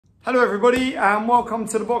Hello everybody and welcome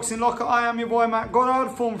to the Boxing Locker. I am your boy Matt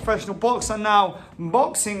Goddard, former professional boxer, now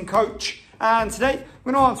boxing coach. And today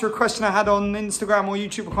we're going to answer a question I had on Instagram or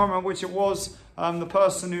YouTube, I can't remember which it was. The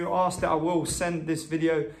person who asked it, I will send this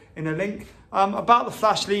video in a link. About the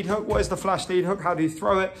flash lead hook. What is the flash lead hook? How do you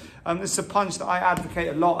throw it? This is a punch that I advocate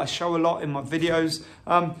a lot. I show a lot in my videos.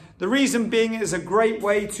 The reason being it is a great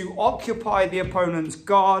way to occupy the opponent's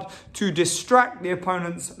guard, to distract the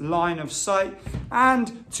opponent's line of sight,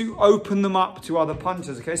 and to open them up to other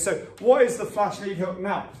punches. Okay, so what is the flash lead hook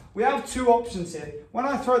now? We have two options here. When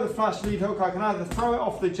I throw the flash lead hook, I can either throw it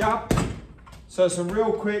off the jab. So it's a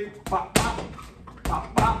real quick bap, bap,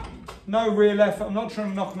 bap, bap. No real effort. I'm not trying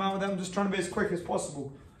to knock them out with them. I'm just trying to be as quick as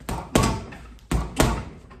possible.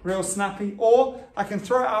 Real snappy. Or I can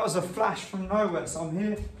throw it out as a flash from nowhere. So I'm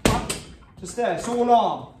here, just there. It's all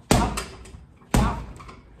arm.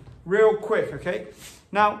 Real quick, okay?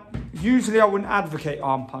 Now, usually I wouldn't advocate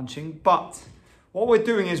arm punching, but what we're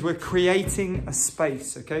doing is we're creating a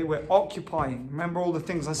space, okay? We're occupying. Remember all the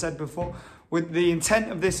things I said before? With the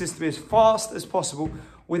intent of this is to be as fast as possible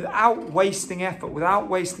without wasting effort, without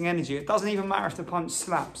wasting energy. It doesn't even matter if the punch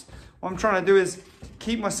slaps. What I'm trying to do is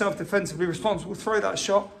keep myself defensively responsible, throw that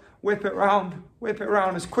shot, whip it around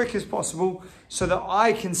as quick as possible so that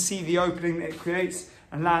I can see the opening that it creates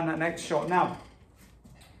and land that next shot. Now,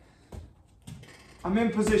 I'm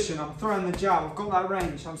in position, I'm throwing the jab, I've got that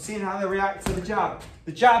range, I'm seeing how they react to the jab.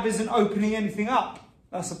 The jab isn't opening anything up.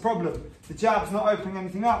 That's the problem. The jab's not opening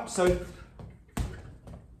anything up. So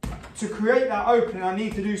to create that opening, I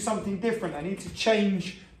need to do something different. I need to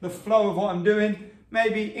change the flow of what I'm doing,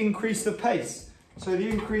 maybe increase the pace. So the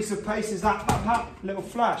increase of pace is that little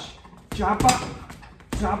flash. Jab back,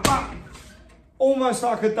 jab back. Almost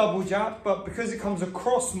like a double jab, but because it comes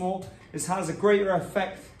across more, this has a greater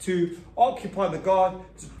effect to occupy the guard,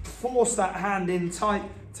 to force that hand in tight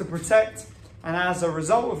to protect. And as a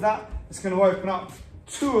result of that, it's going to open up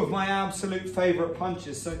two of my absolute favorite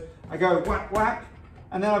punches. So I go whack, whack.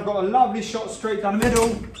 And then I've got a lovely shot straight down the middle,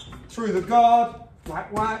 through the guard,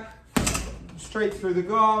 whack, whack, straight through the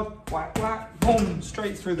guard, whack, whack, boom,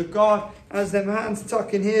 straight through the guard. As them hands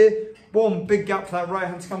tuck in here, boom, big gap for that right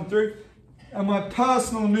hand to come through. And my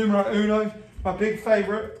personal numero uno, my big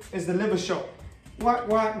favorite, is the liver shot. Whack,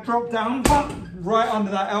 whack, drop down, right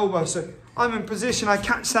under that elbow. So I'm in position, I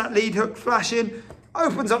catch that lead hook, flash in,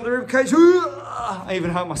 opens up the rib cage. I even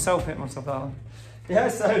hurt myself, hit myself that one. Yeah,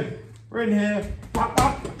 so we're in here, whack,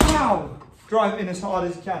 whack, ow! Drive it in as hard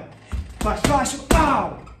as you can. Flash, flash,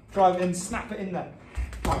 ow! Drive it in, snap it in there.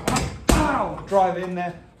 Whack, whack, ow! Drive it in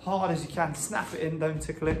there, hard as you can. Snap it in, don't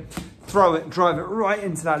tickle it. Throw it, drive it right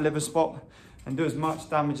into that liver spot and do as much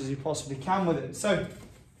damage as you possibly can with it. So,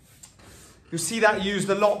 you'll see that used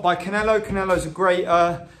a lot by Canelo. Canelo's a great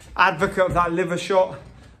advocate of that liver shot.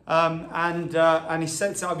 And he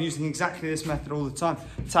sets it up using exactly this method all the time.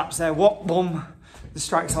 Taps there, what, boom. The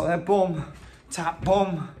strikes out there, boom, tap,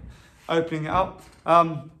 boom, opening it up.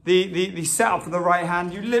 The setup for the right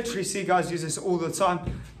hand, you literally see guys use this all the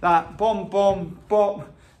time. That boom, boom, boom,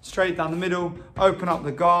 straight down the middle, open up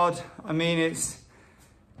the guard. I mean, it's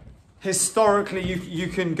historically, you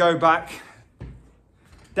can go back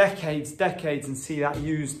decades and see that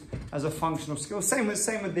used as a functional skill. Same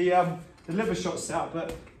with the liver shot setup.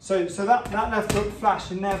 But so that left hook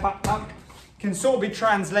flash in there, back, can sort of be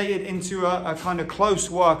translated into a kind of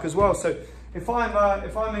close work as well. So if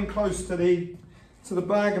I'm in close to the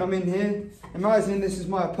bag and I'm in here, imagine this is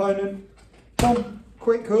my opponent. Boom,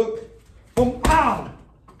 quick hook, boom, ow!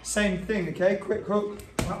 Same thing, okay? Quick hook,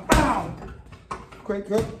 ow! Quick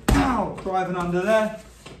hook, ow! Driving under there.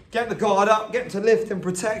 Get the guard up, get to lift and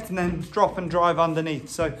protect, and then drop and drive underneath.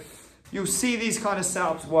 So you'll see these kind of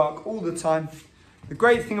setups work all the time. The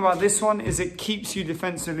great thing about this one is it keeps you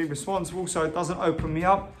defensively responsible, so it doesn't open me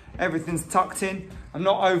up. Everything's tucked in. I'm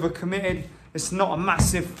not overcommitted. It's not a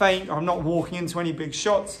massive feint, or I'm not walking into any big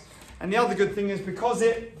shots. And the other good thing is because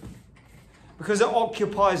it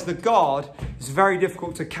occupies the guard, it's very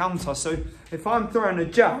difficult to counter. So if I'm throwing a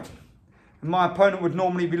jab, and my opponent would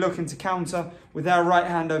normally be looking to counter with their right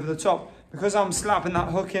hand over the top, because I'm slapping that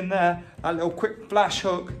hook in there, that little quick flash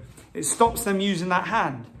hook, it stops them using that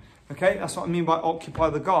hand. Okay, that's what I mean by occupy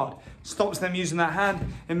the guard. Stops them using that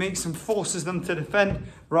hand. It makes them, forces them to defend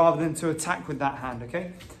rather than to attack with that hand,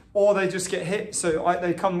 okay? Or they just get hit, so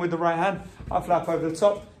they come with the right hand, I flap over the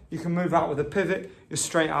top, you can move out with a pivot, you're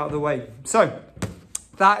straight out of the way. So,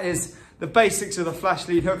 that is the basics of the flash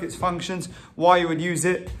lead hook, its functions, why you would use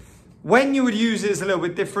it. When you would use it is a little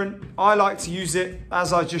bit different. I like to use it,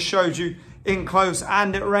 as I just showed you, in close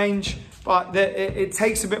and at range, but it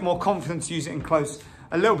takes a bit more confidence to use it in close.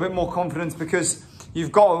 A little bit more confidence because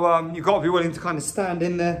you've got to be willing to kind of stand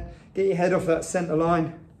in there, get your head off that center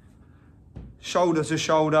line, shoulder to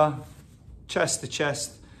shoulder, chest to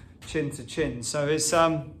chest, chin to chin. So it's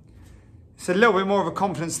a little bit more of a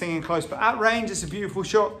confidence thing in close, but at range, it's a beautiful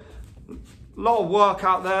shot. A lot of work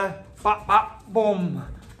out there. Bap, bap, boom,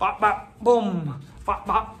 bap, bap, boom, bap,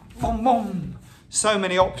 bap, boom, boom. So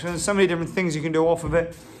many options, so many different things you can do off of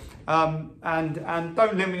it. And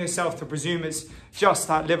don't limit yourself to presume it's just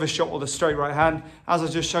that liver shot or the straight right hand. As I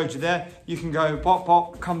just showed you there, you can go bop,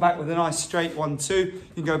 bop, come back with a nice straight 1-2. You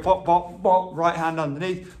can go bop, bop, bop, right hand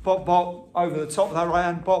underneath, bop, bop, over the top of that right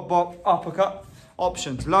hand, bop, bop, uppercut.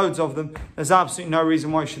 Options, loads of them. There's absolutely no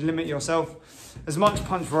reason why you should limit yourself. As much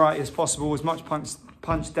punch variety as possible, as much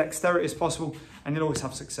punch dexterity as possible, and you'll always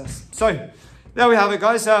have success. So, there we have it,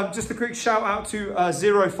 guys. Just a quick shout out to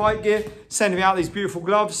Zero Fight Gear, sending me out these beautiful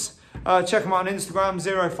gloves. Check them out on Instagram,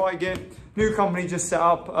 Zero Fight Gear. New company just set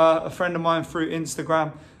up. A friend of mine through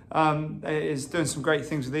Instagram is doing some great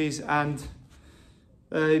things with these, and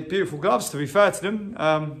beautiful gloves, to be fair to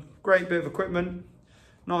them. Great bit of equipment,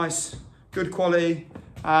 nice, good quality,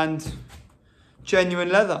 and genuine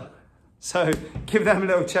leather. So give them a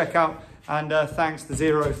little check out, and thanks to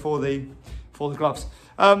Zero for the gloves.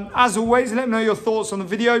 As always, let me know your thoughts on the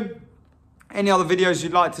video. Any other videos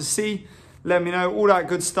you'd like to see, let me know. All that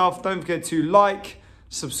good stuff. Don't forget to like,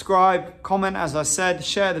 subscribe, comment, as I said,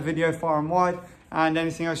 share the video far and wide, and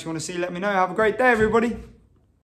anything else you want to see, let me know. Have a great day, everybody.